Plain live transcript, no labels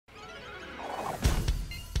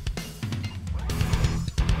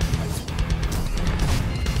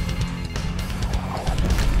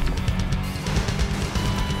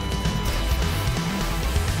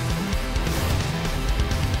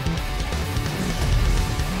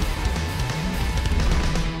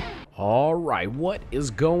Alright, what is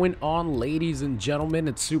going on, ladies and gentlemen?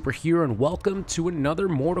 It's Super here, and welcome to another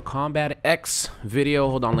Mortal Kombat X video.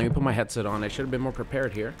 Hold on, let me put my headset on. I should have been more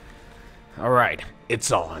prepared here. Alright,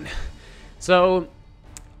 it's on. So,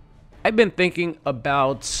 I've been thinking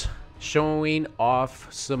about showing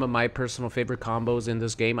off some of my personal favorite combos in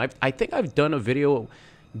this game. I think I've done a video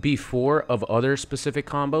before of other specific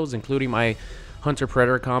combos, including my Hunter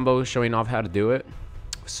Predator combo, showing off how to do it.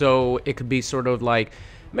 So it could be sort of like,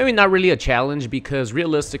 maybe not really a challenge, because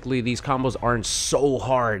realistically these combos aren't so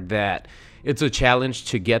hard that it's a challenge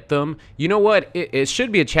to get them. You know what? It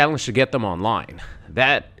should be a challenge to get them online.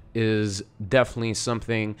 That is definitely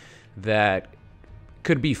something that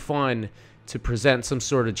could be fun to present, some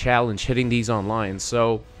sort of challenge hitting these online.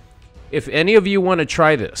 So if any of you want to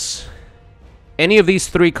try this, any of these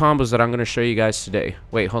three combos that I'm going to show you guys today.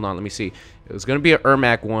 Wait, hold on, let me see. It's going to be a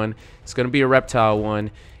Ermac one, it's going to be a Reptile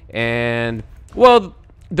one, and, well,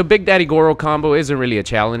 the Big Daddy Goro combo isn't really a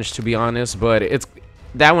challenge, to be honest, but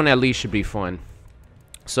that one at least should be fun.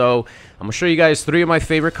 So I'm going to show you guys three of my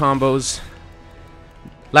favorite combos.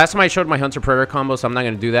 Last time I showed my Hunter Predator combo, so I'm not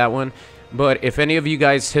going to do that one. But if any of you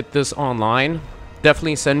guys hit this online,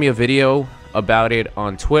 definitely send me a video about it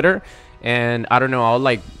on Twitter, and I don't know, I'll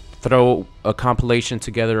like throw a compilation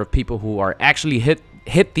together of people who are actually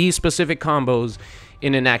hit these specific combos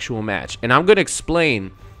in an actual match, and I'm going to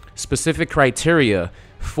explain specific criteria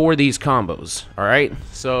for these combos. All right,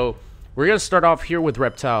 so we're going to start off here with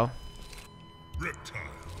Reptile,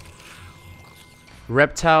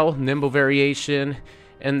 nimble variation,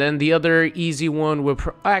 and then the other easy one would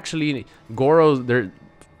actually Goro. There,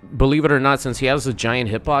 believe it or not, since he has a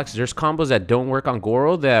giant hitbox, there's combos that don't work on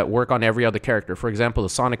Goro that work on every other character. For example, the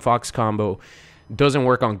Sonic Fox combo doesn't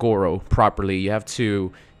work on Goro properly. You have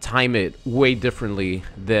to time it way differently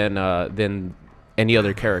than any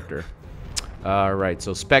other character. All right,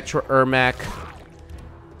 so Spectral Ermac.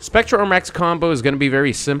 Spectral Ermac's combo is going to be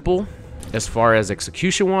very simple as far as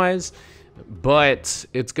execution-wise, but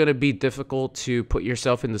it's going to be difficult to put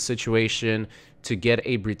yourself in the situation to get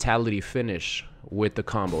a brutality finish with the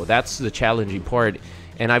combo. That's the challenging part,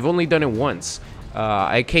 and I've only done it once.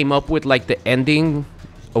 I came up with like the ending,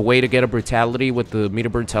 a way to get a brutality with the meter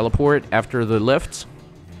burn teleport after the lift,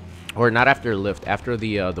 or not after the lift, after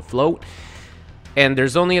the float. And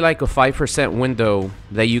there's only like a 5% window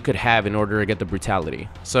that you could have in order to get the brutality.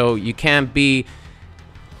 So you can't be,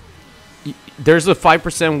 there's a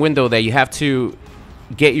 5% window that you have to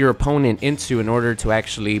get your opponent into in order to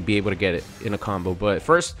actually be able to get it in a combo. But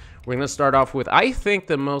first, we're going to start off with, I think,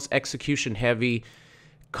 the most execution heavy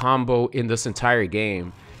combo in this entire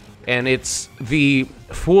game, and it's the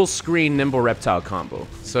full screen nimble reptile combo.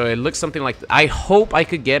 So it looks something like, I hope I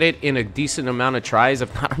could get it in a decent amount of tries.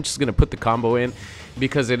 If not, I'm just going to put the combo in,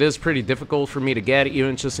 because it is pretty difficult for me to get,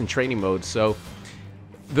 even just in training mode. So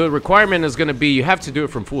the requirement is going to be, you have to do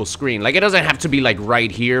it from full screen. Like, it doesn't have to be like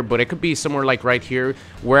right here, but it could be somewhere like right here,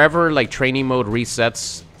 wherever like training mode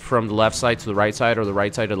resets from the left side to the right side, or the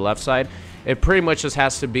right side to the left side. It pretty much just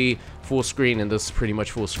has to be full screen, and this is pretty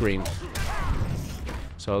much full screen.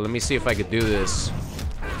 So let me see if I could do this.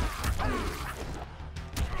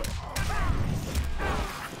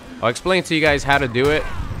 I'll explain to you guys how to do it.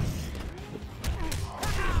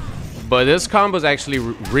 But this combo is actually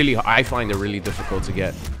really, I find it really difficult to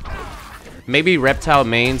get. Maybe Reptile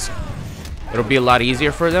mains, it'll be a lot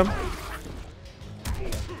easier for them.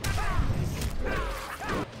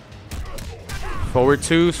 Forward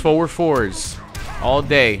twos, forward fours, all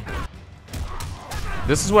day.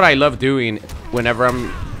 This is what I love doing whenever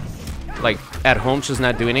I'm like at home, just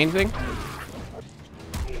not doing anything.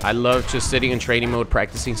 I love just sitting in training mode,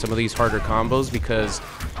 practicing some of these harder combos, because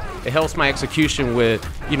it helps my execution with,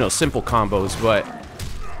 you know, simple combos. But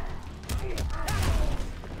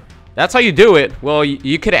that's how you do it. Well,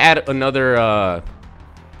 you could add another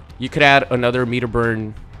meter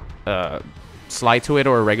burn slide to it,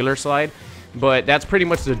 or a regular slide, but that's pretty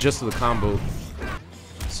much the gist of the combo.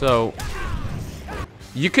 So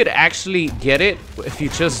you could actually get it if you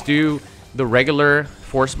just do the regular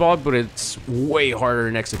force ball, but it's way harder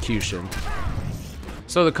in execution.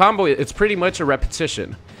 So the combo, it's pretty much a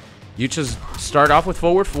repetition. You just start off with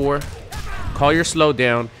forward 4, call your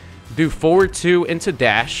slowdown, do forward 2 into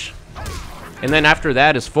dash, and then after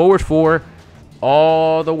that is forward 4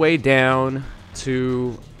 all the way down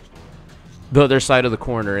to the other side of the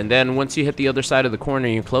corner. And then once you hit the other side of the corner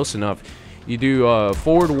and you're close enough, you do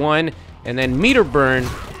forward 1 and then meter burn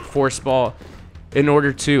force ball in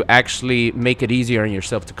order to actually make it easier on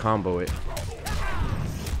yourself to combo it.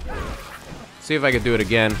 See if I could do it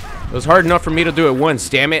again. It was hard enough for me to do it once,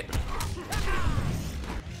 damn it.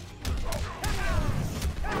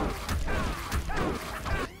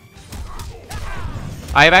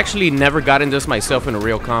 I've actually never gotten this myself in a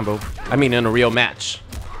real combo. I mean, in a real match.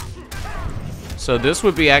 So this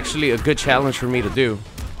would be actually a good challenge for me to do.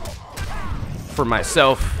 For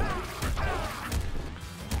myself.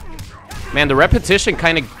 Man, the repetition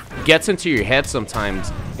kind of gets into your head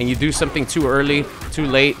sometimes. And you do something too early, too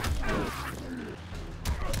late.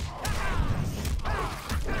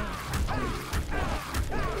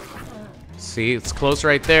 See, it's close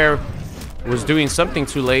right there. Was doing something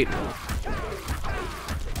too late.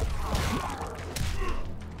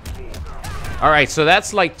 Alright, so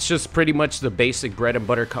that's like just pretty much the basic bread and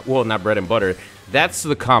butter. Well, not bread and butter. That's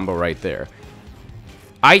the combo right there.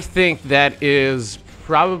 I think that is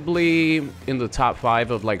probably in the top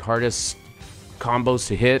 5 of like hardest combos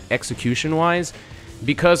to hit execution-wise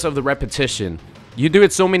because of the repetition. You do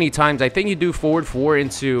it so many times. I think you do forward 4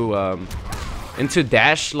 into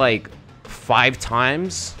dash like 5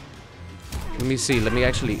 times. Let me see. Let me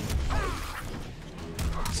actually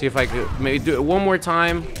see if I could maybe do it one more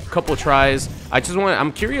time. Couple tries.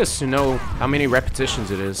 I'm curious to know how many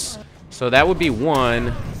repetitions it is. So that would be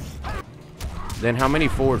 1. Then how many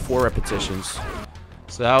forward 4 repetitions?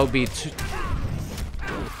 So that would be 2.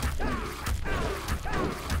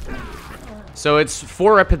 So it's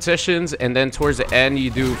 4 repetitions, and then towards the end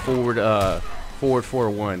you do forward 4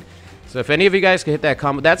 1. So if any of you guys can hit that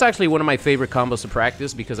combo, that's actually one of my favorite combos to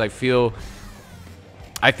practice because I feel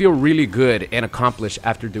really good and accomplished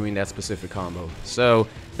after doing that specific combo. So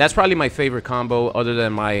that's probably my favorite combo other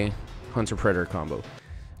than my Hunter Predator combo.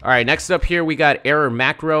 All right, next up here we got error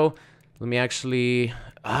macro. Let me actually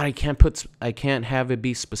I can't have it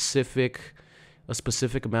be a specific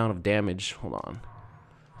amount of damage. Hold on.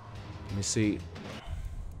 Let me see.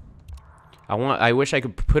 I wish I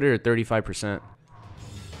could put it at 35%.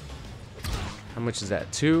 How much is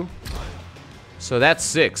that? 2. So that's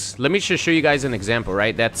 6. Let me just show you guys an example,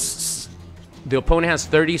 right? That's the opponent has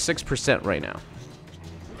 36% right now.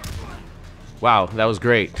 Wow, that was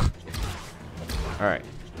great. All right.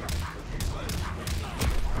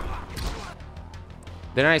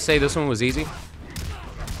 Didn't I say this one was easy?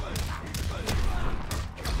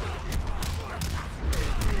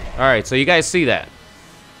 All right, so you guys see that.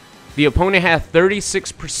 The opponent had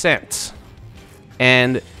 36%,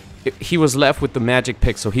 and he was left with the magic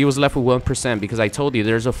pick, so he was left with 1% because I told you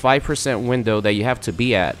there's a 5% window that you have to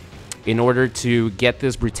be at in order to get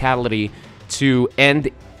this brutality to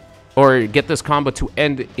end, or get this combo to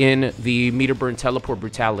end in the meter burn teleport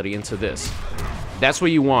brutality into this. That's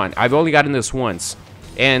what you want. I've only gotten this once,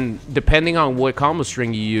 and depending on what combo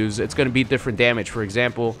string you use, it's going to be different damage. For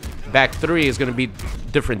example, back 3 is going to be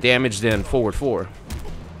different damage than forward 4.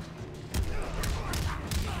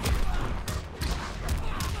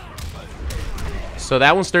 So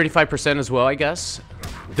that one's 35% as well, I guess.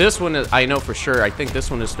 This one is, I know for sure. I think this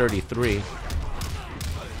one is 33.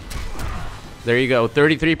 There you go,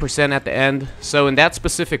 33% at the end. So in that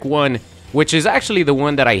specific one, which is actually the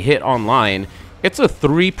one that I hit online, it's a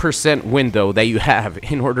 3% window that you have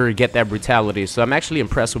in order to get that brutality. So I'm actually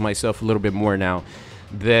impressed with myself a little bit more now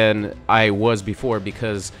than I was before,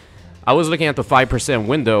 because I was looking at the 5%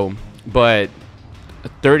 window, but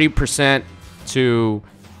 30% to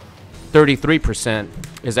 33%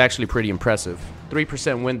 is actually pretty impressive.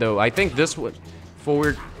 3% window. I think this one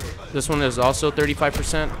forward, this one is also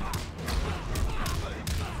 35%.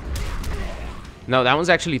 No, that one's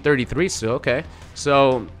actually 33 still. Okay,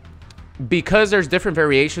 so because there's different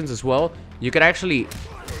variations as well, you could actually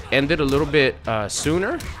end it a little bit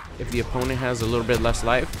sooner if the opponent has a little bit less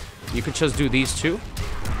life. You could just do these two.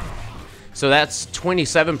 So that's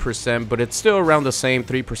 27%, but it's still around the same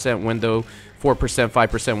 3% window, 4%,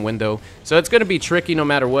 5% window. So it's going to be tricky no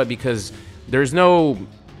matter what, because there's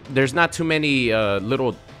not too many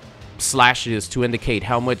little slashes to indicate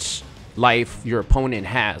how much life your opponent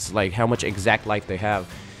has, like how much exact life they have.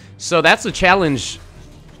 So that's a challenge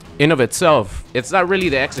in of itself. It's not really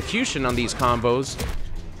the execution on these combos.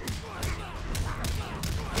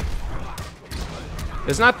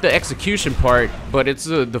 It's not the execution part, but it's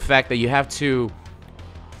the fact that you have to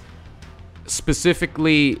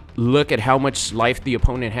specifically look at how much life the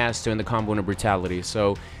opponent has to end the combo into brutality.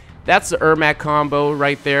 So that's the Ermac combo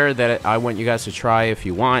right there that I want you guys to try if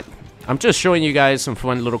you want. I'm just showing you guys some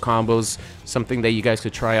fun little combos, something that you guys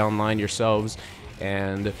could try online yourselves.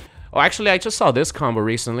 And oh, actually, I just saw this combo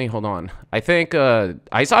recently. Hold on. I think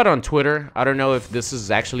I saw it on Twitter. I don't know if this is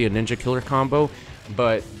actually a Ninja Killer combo,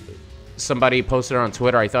 but somebody posted it on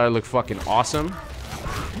Twitter. I thought it looked fucking awesome.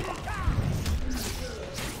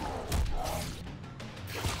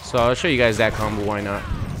 So I'll show you guys that combo. Why not?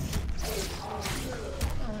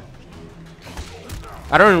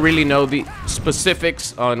 I don't really know the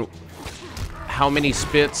specifics on how many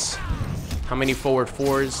spits, how many forward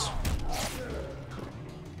fours.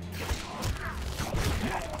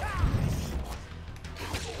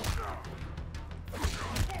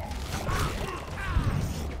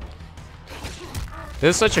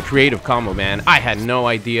 This is such a creative combo, man. I had no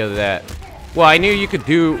idea that. Well, I knew you could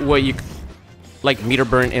do what you like, meter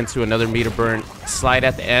burn into another meter burn slide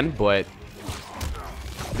at the end, but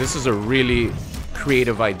this is a really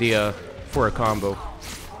creative idea for a combo.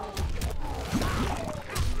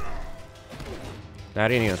 I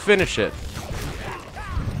didn't even finish it.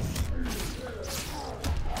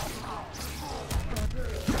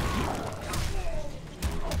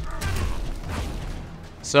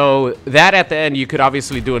 So that at the end, you could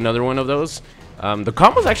obviously do another one of those. The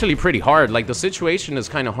combo's actually pretty hard. Like, the situation is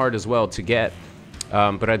kind of hard as well to get.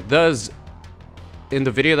 But it does, in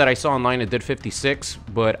the video that I saw online, it did 56,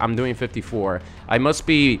 but I'm doing 54. I must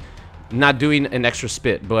be not doing an extra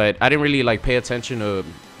spit, but I didn't really like pay attention to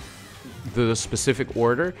the specific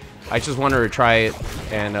order. I just wanted to try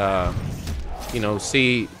it and you know,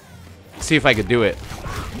 see if I could do it.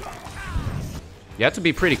 You have to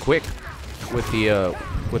be pretty quick with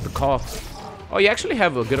the call. Oh, you actually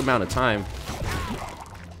have a good amount of time.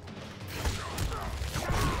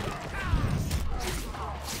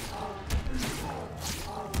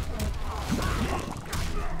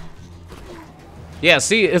 Yeah,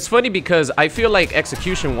 see, it's funny because I feel like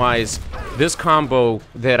execution-wise, this combo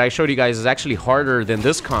that I showed you guys is actually harder than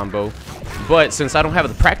this combo. But since I don't have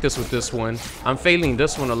the practice with this one, I'm failing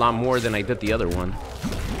this one a lot more than I did the other one.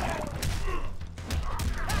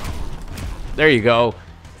 There you go.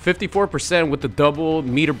 54% with the double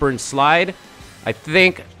meter burn slide. I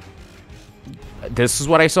think this is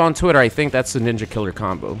what I saw on Twitter. I think that's the Ninja Killer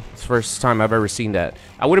combo. It's the first time I've ever seen that.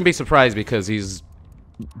 I wouldn't be surprised because he's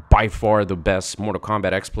by far the best Mortal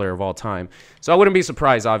Kombat X player of all time. So I wouldn't be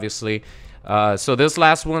surprised, obviously. So this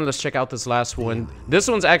last one, let's check out this last one. This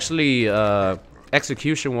one's actually,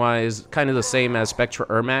 execution-wise, kind of the same as Spectra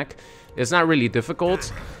Ermac. It's not really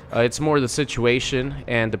difficult. It's more the situation,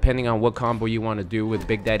 and depending on what combo you want to do with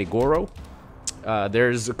Big Daddy Goro.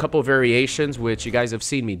 There's a couple of variations, which you guys have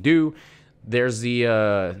seen me do. There's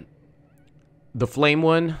the flame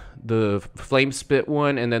one, the flame spit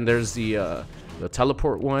one, and then there's the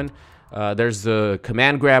teleport one. There's the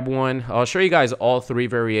command grab one. I'll show you guys all three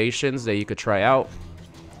variations that you could try out.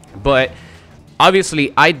 But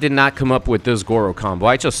obviously, I did not come up with this Goro combo.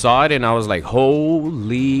 I just saw it and I was like,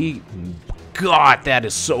 holy God, that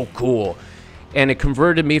is so cool. And it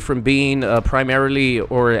converted me from being primarily,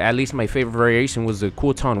 or at least my favorite variation was the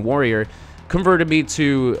Kulton Warrior, converted me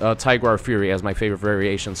to Tigrar Fury as my favorite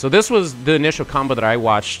variation. So this was the initial combo that I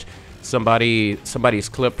watched somebody's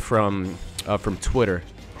clip from Twitter.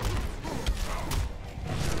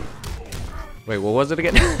 Wait, what was it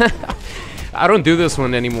again? I don't do this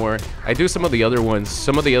one anymore. I do some of the other ones,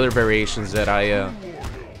 some of the other variations that I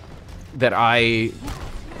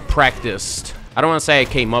practiced. I don't want to say I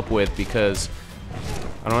came up with because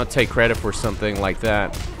I don't want to take credit for something like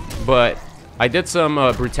that. But I did some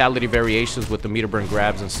brutality variations with the meter burn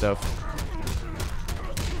grabs and stuff.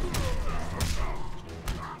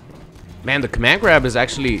 Man, the command grab is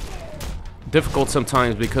actually difficult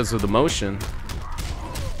sometimes because of the motion.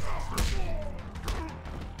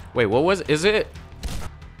 Wait, what was it? Is it?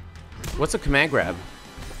 What's a command grab?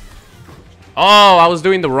 Oh, I was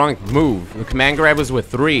doing the wrong move. The command grab was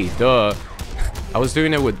with 3. Duh. I was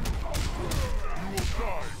doing it with...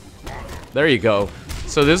 There you go.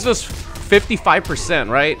 So this is 55%,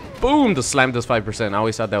 right? Boom! The slam does 5%. I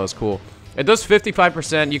always thought that was cool. It does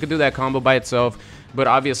 55%. You could do that combo by itself. But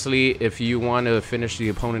obviously, if you want to finish the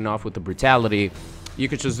opponent off with the brutality, you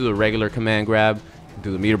could just do the regular command grab,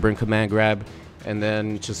 do the meter burn command grab, and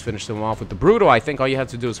then just finish them off with the brutal. I think all you have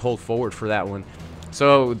to do is hold forward for that one.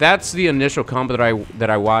 So that's the initial combo that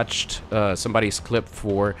I watched somebody's clip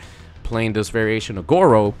for playing this variation of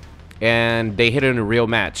Goro, and they hit it in a real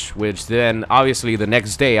match, which then obviously the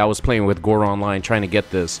next day I was playing with Goro online trying to get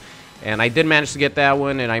this, and I did manage to get that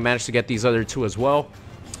one, and I managed to get these other two as well.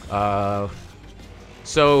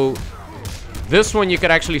 So this one you could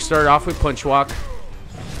actually start off with punch walk.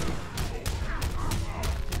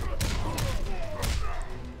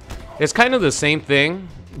 It's kind of the same thing,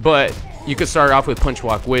 but you could start off with punch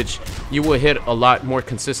walk, which you will hit a lot more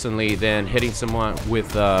consistently than hitting someone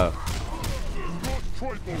with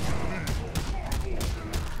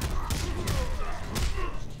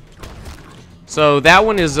so that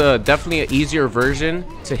one is definitely an easier version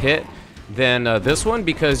to hit than this one,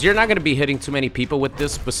 because you're not going to be hitting too many people with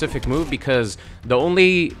this specific move, because the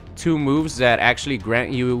only two moves that actually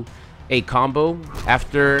grant you a combo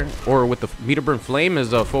after or with the meter burn flame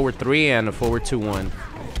is a forward 3 and a forward 2-1.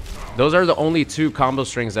 Those are the only 2 combo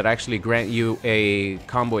strings that actually grant you a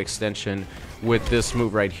combo extension with this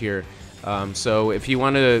move right here. So if you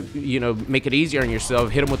want to, you know, make it easier on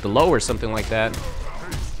yourself, hit them with the low or something like that.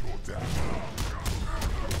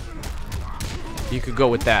 You could go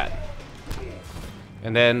with that.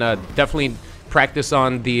 And then definitely practice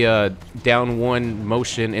on the down 1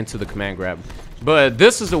 motion into the command grab. But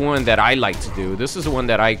this is the one that I like to do. This is the one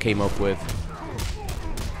that I came up with.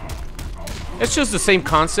 It's just the same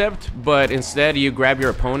concept, but instead you grab your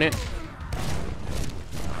opponent.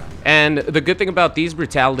 And the good thing about these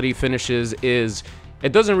brutality finishes is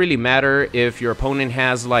it doesn't really matter if your opponent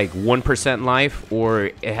has like 1% life or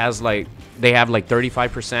it has like they have like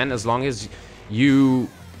 35%, as long as you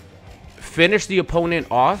finish the opponent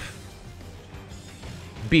off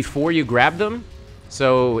before you grab them.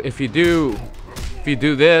 So if you do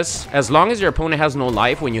this, as long as your opponent has no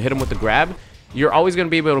life when you hit them with the grab, you're always going to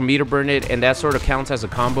be able to meter burn it, and that sort of counts as a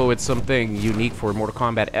combo. It's something unique for Mortal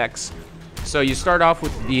Kombat X. So you start off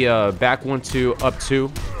with the back 1-2, up 2.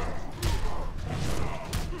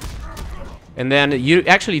 And then you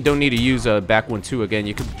actually don't need to use a back 1-2 again.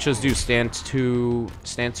 You could just do stand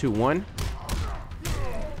 2-1.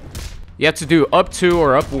 You have to do up 2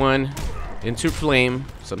 or up 1 into flame.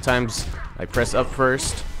 Sometimes I press up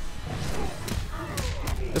first.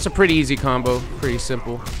 It's a pretty easy combo, pretty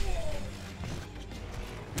simple.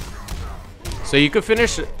 So you could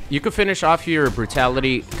finish off your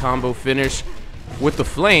brutality combo finish with the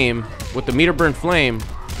flame, with the meter burn flame,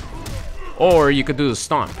 or you could do the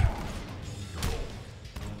stomp.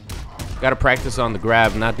 Gotta practice on the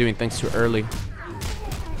grab, not doing things too early.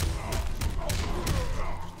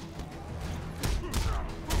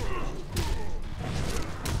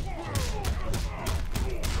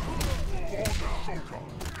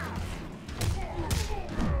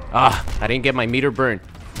 Ah, I didn't get my meter burn.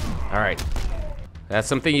 All right. That's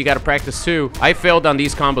something you got to practice too. I failed on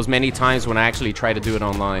these combos many times when I actually try to do it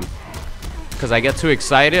online. Because I get too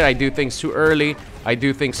excited, I do things too early, I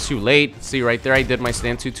do things too late. See right there, I did my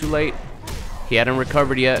stand 2 too late. He hadn't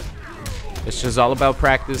recovered yet. It's just all about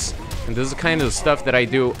practice. And this is kind of the stuff that I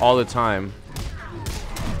do all the time.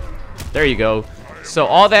 There you go. So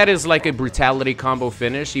all that is like a brutality combo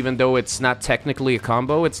finish, even though it's not technically a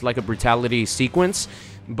combo, it's like a brutality sequence.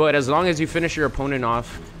 But as long as you finish your opponent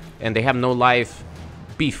off and they have no life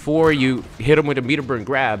before you hit them with a meter burn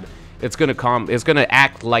grab, it's gonna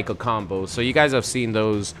act like a combo. So you guys have seen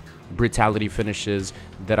those brutality finishes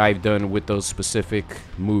that I've done with those specific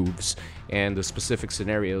moves and the specific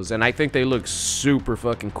scenarios, and I think they look super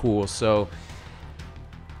fucking cool. So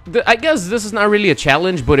I guess this is not really a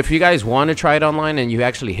challenge, but if you guys want to try it online and you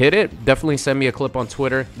actually hit it, definitely send me a clip on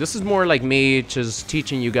Twitter. This is more like me just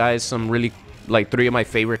teaching you guys some really, like, 3 of my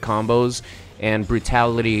favorite combos and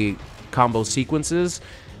brutality combo sequences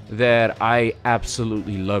that I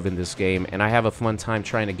absolutely love in this game, and I have a fun time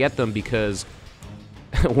trying to get them, because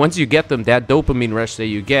once you get them, that dopamine rush that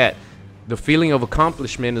you get, the feeling of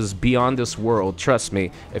accomplishment is beyond this world. Trust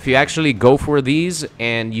me, if you actually go for these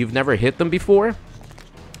and you've never hit them before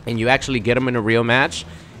and you actually get them in a real match,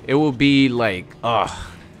 it will be like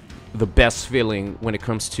the best feeling when it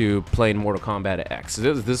comes to playing Mortal Kombat X.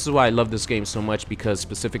 This is why I love this game so much, because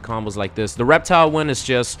specific combos like this, the reptile one is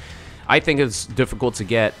just, I think it's difficult to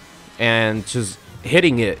get, and just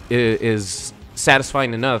hitting it is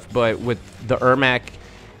satisfying enough. But with the Ermac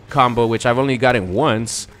combo, which I've only gotten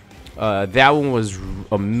once, that one was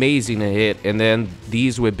amazing to hit. And then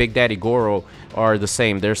these with Big Daddy Goro are the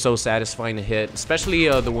same. They're so satisfying to hit, especially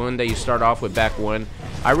the one that you start off with back 1.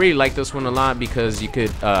 I really like this one a lot because you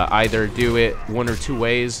could either do it 1 or 2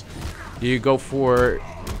 ways. You go for,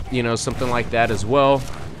 you know, something like that as well,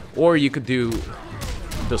 or you could do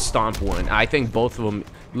the stomp one. I think both of them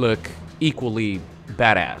look equally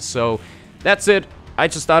badass. So that's it. I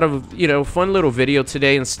just thought of, you know, fun little video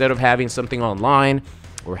today. Instead of having something online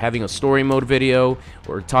or having a story mode video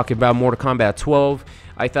or talking about Mortal Kombat 12,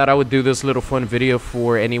 I thought I would do this little fun video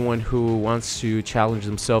for anyone who wants to challenge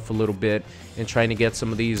themselves a little bit in trying to get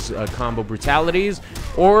some of these combo brutalities,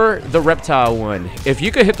 or the reptile one. If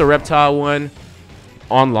you could hit the reptile one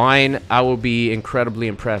online, I will be incredibly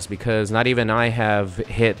impressed, because not even I have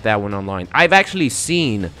hit that one online. I've actually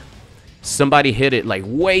seen somebody hit it like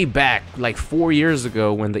way back, like 4 years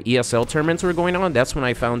ago when the ESL tournaments were going on. That's when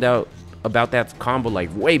I found out about that combo,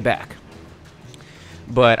 like way back.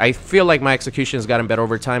 But I feel like my execution has gotten better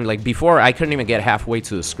over time. Like before, I couldn't even get halfway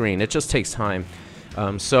to the screen. It just takes time.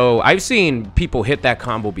 So I've seen people hit that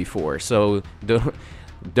combo before. So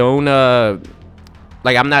don't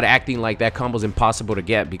like, I'm not acting like that combo's impossible to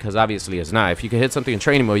get, because obviously it's not. If you can hit something in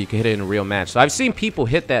training mode, you can hit it in a real match. So I've seen people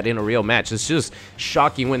hit that in a real match. It's just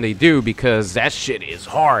shocking when they do, because that shit is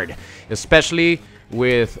hard, especially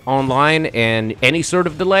with online, and any sort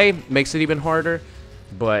of delay makes it even harder.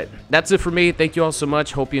 But that's it for me. Thank you all so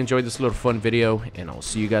much. Hope you enjoyed this little fun video, and I'll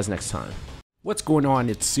see you guys next time. What's going on?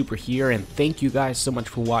 It's Super here, and thank you guys so much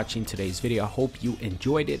for watching today's video. I hope you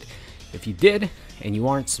enjoyed it. If you did, and you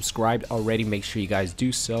aren't subscribed already, make sure you guys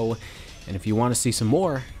do so. And if you want to see some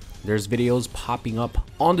more, there's videos popping up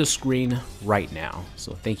on the screen right now.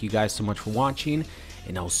 So thank you guys so much for watching,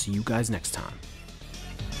 and I'll see you guys next time.